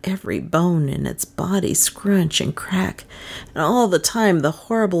I heard every bone in its body scrunch and crack, and all the time the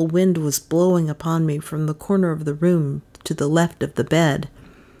horrible wind was blowing upon me from the corner of the room to the left of the bed.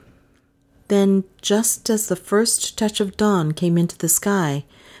 Then, just as the first touch of dawn came into the sky,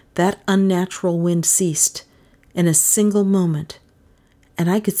 that unnatural wind ceased in a single moment,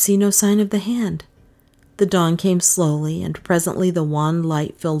 and I could see no sign of the hand. The dawn came slowly, and presently the wan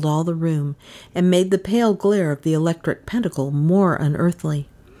light filled all the room and made the pale glare of the electric pentacle more unearthly.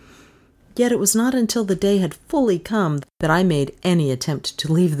 Yet it was not until the day had fully come that I made any attempt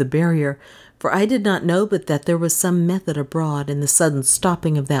to leave the barrier, for I did not know but that there was some method abroad in the sudden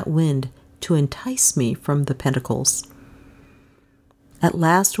stopping of that wind to entice me from the pentacles. At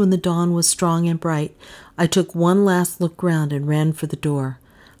last, when the dawn was strong and bright, I took one last look round and ran for the door.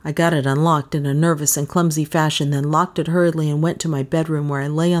 I got it unlocked in a nervous and clumsy fashion, then locked it hurriedly and went to my bedroom, where I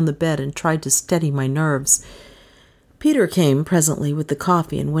lay on the bed and tried to steady my nerves. Peter came presently with the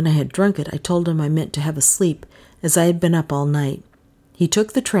coffee, and when I had drunk it, I told him I meant to have a sleep, as I had been up all night. He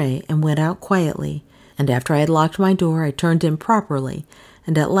took the tray and went out quietly, and after I had locked my door, I turned in properly,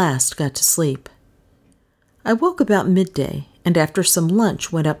 and at last got to sleep. I woke about midday, and after some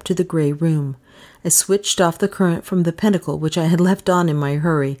lunch went up to the gray room. I switched off the current from the pentacle, which I had left on in my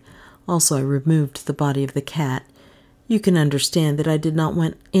hurry. Also, I removed the body of the cat. You can understand that I did not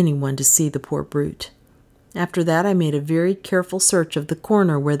want anyone to see the poor brute. After that, I made a very careful search of the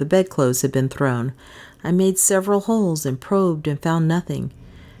corner where the bedclothes had been thrown. I made several holes and probed and found nothing.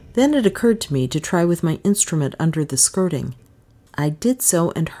 Then it occurred to me to try with my instrument under the skirting. I did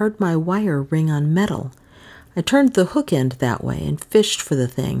so and heard my wire ring on metal. I turned the hook end that way and fished for the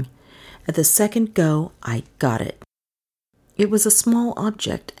thing. At the second go, I got it. It was a small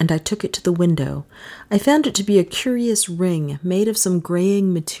object, and I took it to the window. I found it to be a curious ring made of some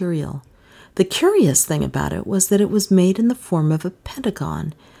graying material. The curious thing about it was that it was made in the form of a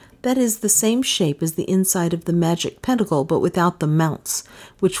pentagon. That is, the same shape as the inside of the magic pentacle, but without the mounts,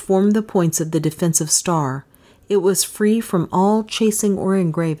 which formed the points of the defensive star. It was free from all chasing or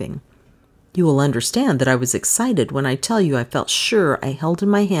engraving. You will understand that I was excited when I tell you I felt sure I held in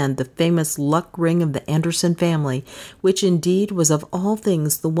my hand the famous luck ring of the Anderson family, which indeed was of all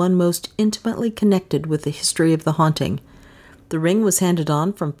things the one most intimately connected with the history of the haunting. The ring was handed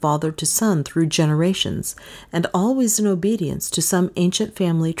on from father to son through generations, and always in obedience to some ancient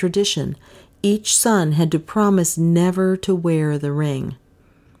family tradition. Each son had to promise never to wear the ring.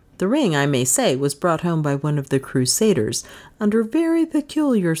 The ring, I may say, was brought home by one of the Crusaders under very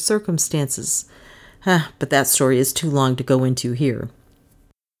peculiar circumstances. But that story is too long to go into here.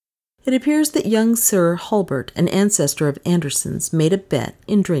 It appears that young Sir Hulbert, an ancestor of Anderson's, made a bet,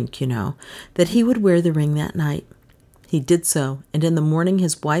 in drink, that he would wear the ring that night. He did so, and in the morning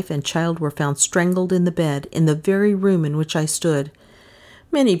his wife and child were found strangled in the bed in the very room in which I stood.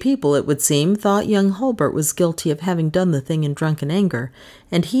 Many people, it would seem, thought young Hulbert was guilty of having done the thing in drunken anger,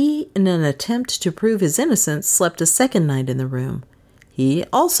 and he, in an attempt to prove his innocence, slept a second night in the room. He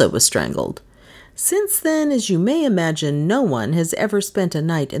also was strangled. Since then, as you may imagine, no one has ever spent a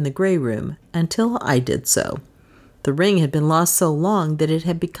night in the Grey Room, until I did so. The ring had been lost so long that it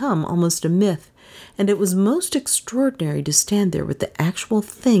had become almost a myth, and it was most extraordinary to stand there with the actual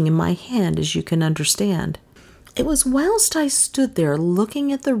thing in my hand, as you can understand. It was whilst I stood there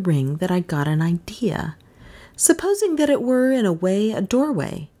looking at the ring that I got an idea. Supposing that it were, in a way, a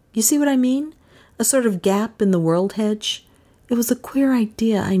doorway. You see what I mean? A sort of gap in the world hedge. It was a queer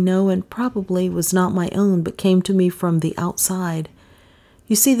idea, I know, and probably was not my own, but came to me from the outside.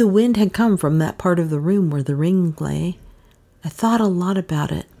 You see, the wind had come from that part of the room where the ring lay. I thought a lot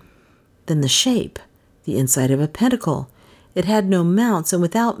about it. Then the shape, the inside of a pentacle. It had no mounts, and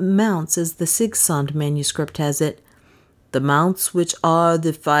without mounts, as the Sigsand manuscript has it, the mounts which are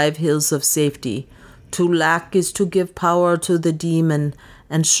the 5 hills of safety. To lack is to give power to the demon,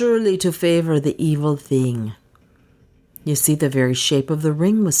 and surely to favor the evil thing. You see, the very shape of the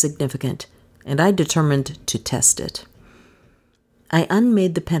ring was significant. and I determined to test it. I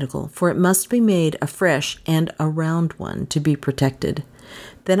unmade the pentacle, for it must be made afresh and a round one to be protected.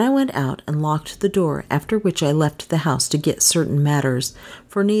 Then I went out and locked the door, after which I left the house to get certain matters,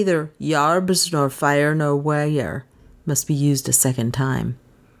 for neither yarbs nor fire nor wire must be used a second time.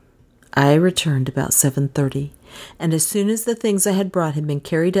 I returned about 7:30, and as soon as the things I had brought had been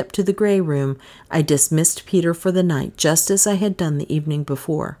carried up to the grey room, I dismissed Peter for the night, just as I had done the evening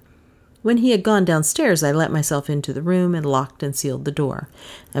before. When he had gone downstairs, I let myself into the room and locked and sealed the door.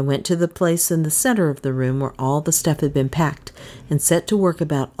 I went to the place in the center of the room where all the stuff had been packed, and set to work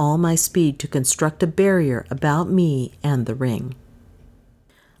about all my speed to construct a barrier about me and the ring.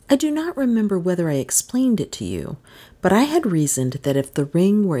 I do not remember whether I explained it to you, but I had reasoned that if the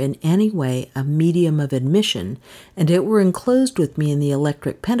ring were in any way a medium of admission, and it were enclosed with me in the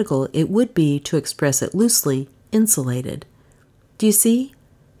electric pentacle, it would be, to express it loosely, insulated. Do you see?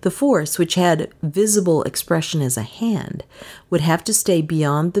 The force, which had visible expression as a hand, would have to stay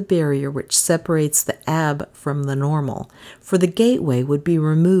beyond the barrier which separates the ab from the normal, for the gateway would be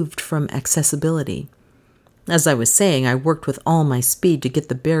removed from accessibility. As I was saying, I worked with all my speed to get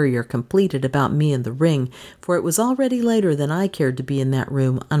the barrier completed about me and the ring, for it was already later than I cared to be in that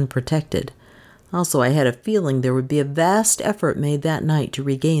room unprotected. Also, I had a feeling there would be a vast effort made that night to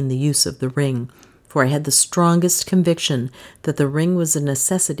regain the use of the ring, for I had the strongest conviction that the ring was a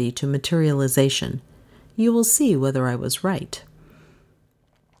necessity to materialization. You will see whether I was right.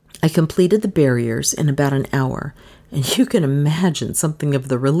 I completed the barriers in about an hour, and you can imagine something of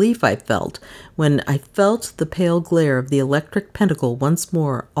the relief I felt when I felt the pale glare of the electric pentacle once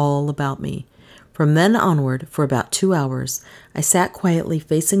more all about me. From then onward, for about 2 hours, I sat quietly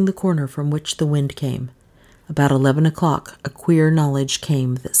facing the corner from which the wind came. About 11 o'clock, a queer knowledge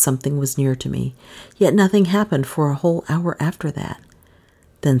came that something was near to me, yet nothing happened for a whole hour after that.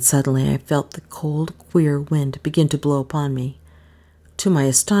 Then suddenly I felt the cold, queer wind begin to blow upon me. To my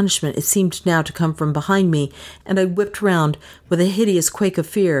astonishment, it seemed now to come from behind me, and I whipped round with a hideous quake of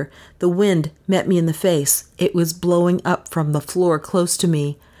fear. The wind met me in the face. It was blowing up from the floor close to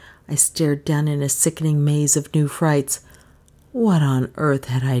me. I stared down in a sickening maze of new frights. What on earth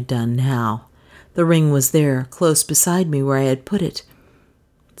had I done now? The ring was there, close beside me where I had put it.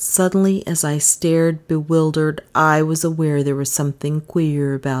 Suddenly, as I stared bewildered, I was aware there was something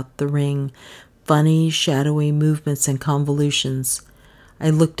queer about the ring, funny, shadowy movements and convolutions. I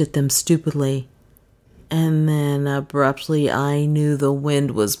looked at them stupidly, and then abruptly I knew the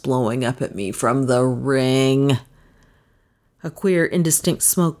wind was blowing up at me from the ring. A queer, indistinct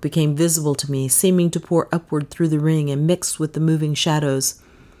smoke became visible to me, seeming to pour upward through the ring and mix with the moving shadows.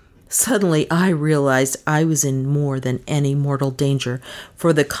 Suddenly I realized I was in more than any mortal danger,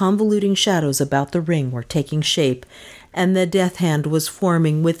 for the convoluting shadows about the ring were taking shape, and the death hand was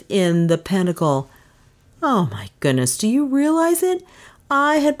forming within the pentacle. Oh my goodness, do you realize it?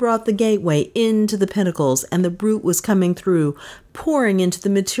 I had brought the gateway into the pentacles, and the brute was coming through, pouring into the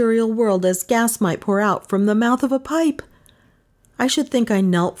material world as gas might pour out from the mouth of a pipe. I should think I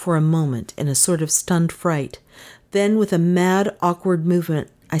knelt for a moment in a sort of stunned fright. Then, with a mad, awkward movement,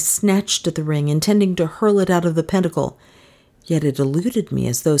 I snatched at the ring, intending to hurl it out of the pentacle. Yet it eluded me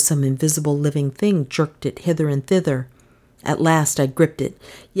as though some invisible living thing jerked it hither and thither. At last I gripped it,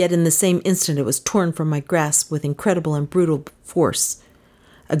 yet in the same instant it was torn from my grasp with incredible and brutal force.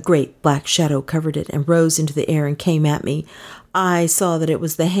 A great black shadow covered it and rose into the air and came at me. I saw that it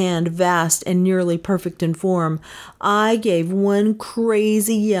was the hand, vast and nearly perfect in form. I gave one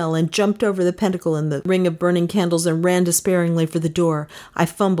crazy yell and jumped over the pentacle and the ring of burning candles and ran despairingly for the door. I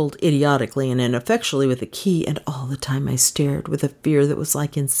fumbled idiotically and ineffectually with the key, and all the time I stared with a fear that was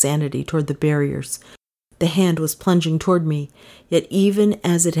like insanity toward the barriers. The hand was plunging toward me, yet even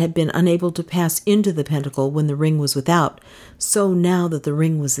as it had been unable to pass into the pentacle when the ring was without, so now that the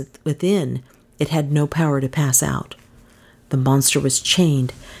ring was within, it had no power to pass out. The monster was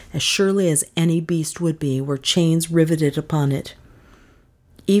chained, as surely as any beast would be, were chains riveted upon it.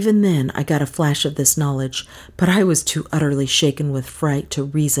 Even then I got a flash of this knowledge, but I was too utterly shaken with fright to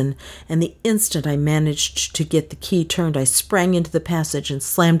reason, and the instant I managed to get the key turned, I sprang into the passage and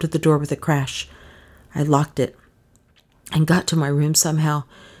slammed the door with a crash. I locked it and got to my room somehow,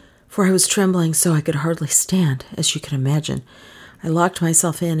 for I was trembling so I could hardly stand, as you can imagine. I locked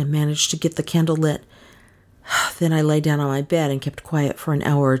myself in and managed to get the candle lit. Then I lay down on my bed and kept quiet for an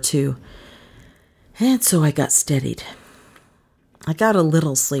hour or two, and so I got steadied. I got a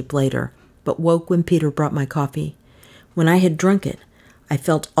little sleep later, but woke when Peter brought my coffee. When I had drunk it, I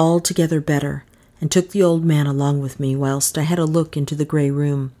felt altogether better, and took the old man along with me whilst I had a look into the grey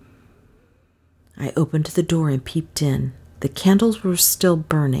room. I opened the door and peeped in. The candles were still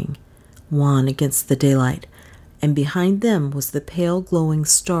burning. wan against the daylight, and behind them was the pale glowing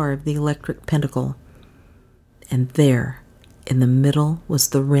star of the electric pentacle. And there, in the middle, was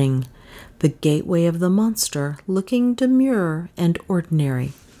the ring, the gateway of the monster, looking demure and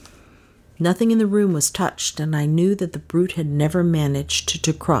ordinary. Nothing in the room was touched, and I knew that the brute had never managed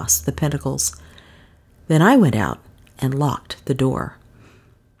to cross the pentacles. Then I went out and locked the door.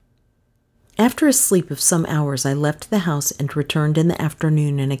 After a sleep of some hours, I left the house and returned in the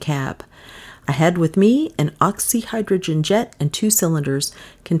afternoon in a cab. I had with me an oxyhydrogen jet and 2 cylinders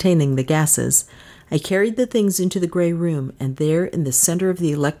containing the gases. I carried the things into the gray room, and there in the center of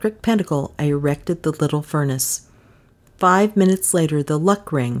the electric pentacle I erected the little furnace. 5 minutes later, the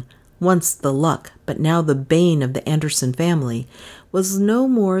luck ring, once the luck, but now the bane of the Anderson family, was no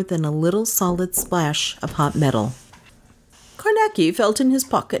more than a little solid splash of hot metal. Carnacki felt in his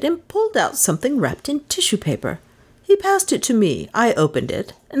pocket and pulled out something wrapped in tissue paper. He passed it to me. I opened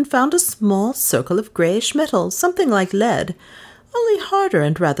it and found a small circle of grayish metal, something like lead, only harder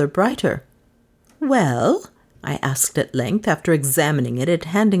and rather brighter. "Well," I asked at length, after examining it and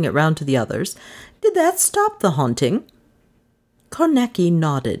handing it round to the others, "did that stop the haunting?" Carnacki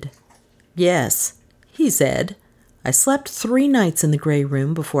nodded. "Yes," he said. "I slept 3 nights in the gray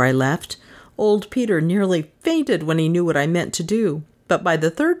room before I left. Old Peter nearly fainted when he knew what I meant to do, but by the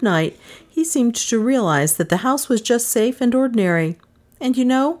 3rd night he seemed to realize that the house was just safe and ordinary. And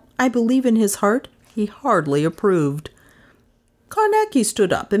I believe in his heart he hardly approved." Carnacki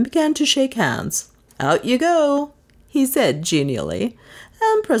stood up and began to shake hands. "Out you go," he said genially,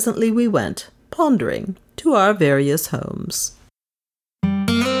 and presently we went, pondering, to our various homes.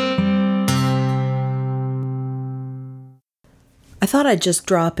 I thought I'd just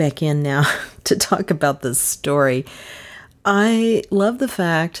drop back in now to talk about this story. I love the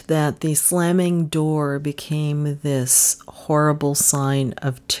fact that the slamming door became this horrible sign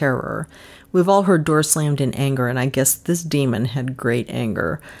of terror. We've all heard doors slammed in anger, and I guess this demon had great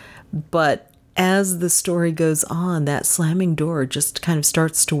anger. But as the story goes on, that slamming door just kind of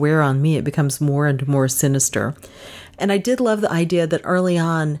starts to wear on me. It becomes more and more sinister. And I did love the idea that early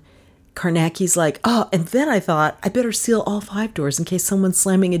on, Carnacki's like, "Oh," and then I thought, I better seal all 5 doors in case someone's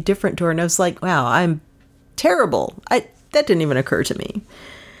slamming a different door. And I was like, wow, I'm terrible. That didn't even occur to me.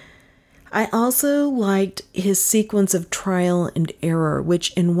 I also liked his sequence of trial and error,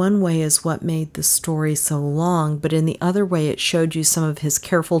 which in one way is what made the story so long, but in the other way it showed you some of his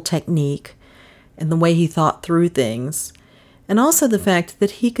careful technique and the way he thought through things. And also the fact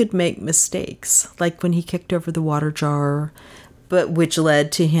that he could make mistakes, like when he kicked over the water jar, but which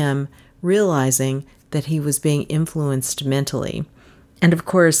led to him realizing that he was being influenced mentally. And of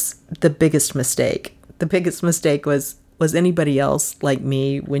course, the biggest mistake was anybody else like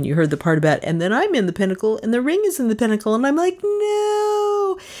me when you heard the part about, and then I'm in the pinnacle and the ring is in the pinnacle, and I'm like,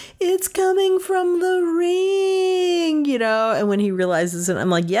 no, it's coming from the ring, and when he realizes it,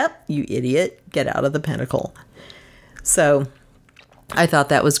 I'm like, yep, you idiot, get out of the pinnacle. So I thought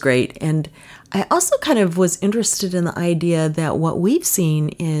that was great. And I also kind of was interested in the idea that what we've seen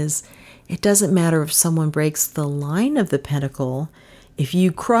is it doesn't matter if someone breaks the line of the pinnacle. If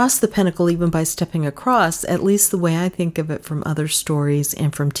you cross the pinnacle even by stepping across, at least the way I think of it from other stories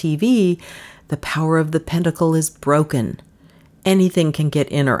and from TV, the power of the pinnacle is broken. Anything can get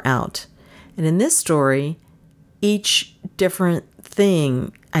in or out. And in this story, each different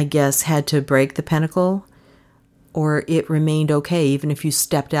thing, I guess, had to break the pinnacle, or it remained okay even if you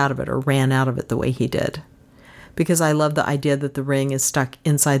stepped out of it or ran out of it the way he did. Because I love the idea that the ring is stuck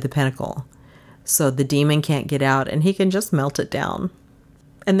inside the pinnacle. So the demon can't get out and he can just melt it down.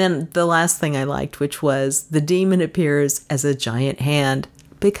 And then the last thing I liked, which was the demon appears as a giant hand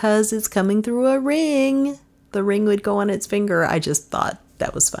because it's coming through a ring. The ring would go on its finger. I just thought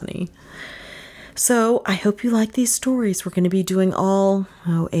that was funny. So I hope you like these stories. We're going to be doing all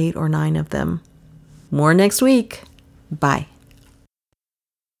 8 or 9 of them. More next week. Bye.